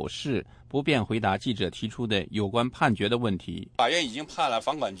称有事，不便回答记者提出的有关判决的问题。法院已经判了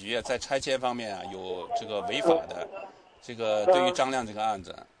房管局在拆迁方面有这个违法的，这个对于张亮这个案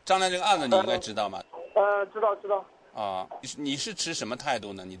子，张亮这个案子你应该知道吗？知道。啊，你是持什么态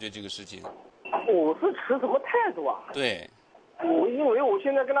度呢？你对这个事情？我是持什么态度啊？对，因为我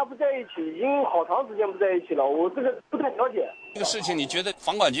现在跟他不在一起，已经好长时间不在一起了，我这个不太了解。这个事情你觉得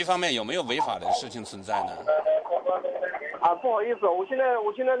房管局方面有没有违法的事情存在呢？不好意思，我现在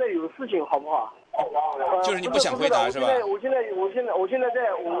有事情，好不好？就是你不想回答是吧？我现在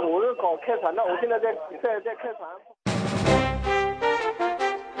在我是搞开船的，我现在在开船。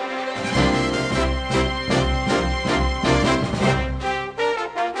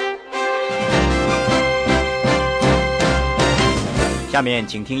下面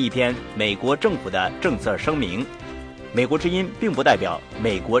请听一篇美国政府的政策声明。美国之音并不代表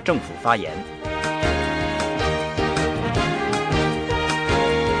美国政府发言。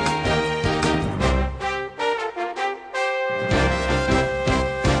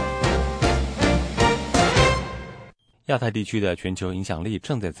亚太地区的全球影响力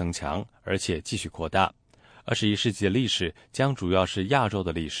正在增强，而且继续扩大。21世纪的历史将主要是亚洲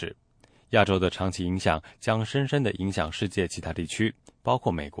的历史。亚洲的长期影响将深深地影响世界其他地区，包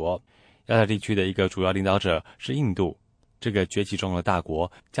括美国。亚太地区的一个主要领导者是印度，这个崛起中的大国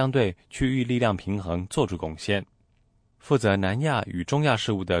将对区域力量平衡做出贡献。负责南亚与中亚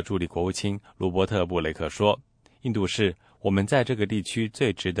事务的助理国务卿罗伯特·布雷克说，印度是我们在这个地区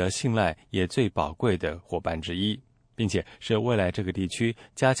最值得信赖也最宝贵的伙伴之一，并且是未来这个地区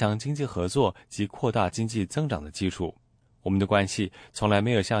加强经济合作及扩大经济增长的基础。我们的关系从来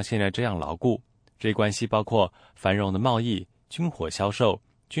没有像现在这样牢固，这一关系包括繁荣的贸易、军火销售、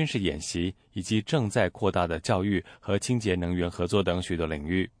军事演习以及正在扩大的教育和清洁能源合作等许多领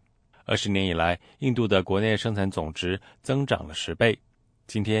域。20年以来，印度的国内生产总值增长了10倍。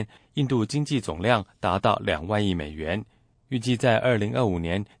今天，印度经济总量达到2万亿美元，预计在2025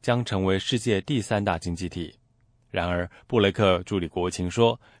年将成为世界第3大经济体。然而，布雷克助理国务卿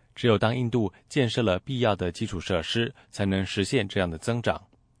说，只有当印度建设了必要的基础设施，才能实现这样的增长。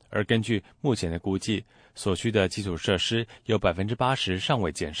而根据目前的估计，所需的基础设施有 80% 尚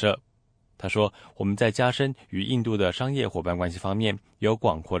未建设。他说，我们在加深与印度的商业伙伴关系方面有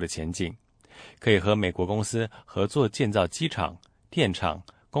广阔的前景，可以和美国公司合作建造机场、电厂、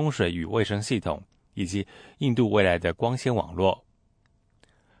供水与卫生系统，以及印度未来的光纤网络。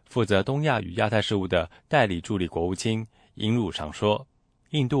负责东亚与亚太事务的代理助理国务卿尹汝常说，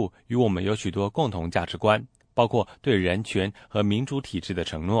印度与我们有许多共同价值观，包括对人权和民主体制的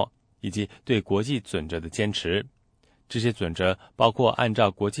承诺，以及对国际准则的坚持。这些准则包括按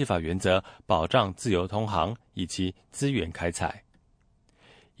照国际法原则保障自由通航以及资源开采。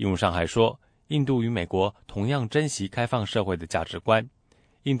尹汝常还说，印度与美国同样珍惜开放社会的价值观。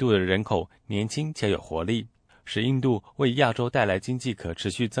印度的人口年轻且有活力，使印度为亚洲带来经济可持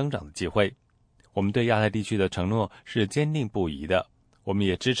续增长的机会。我们对亚太地区的承诺是坚定不移的，我们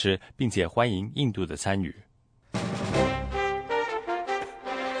也支持并且欢迎印度的参与。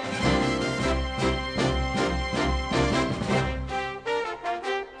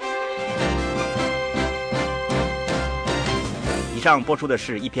以上播出的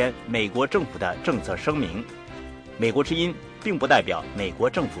是一篇美国政府的政策声明。美国之音并不代表美国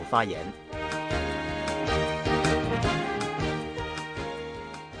政府发言。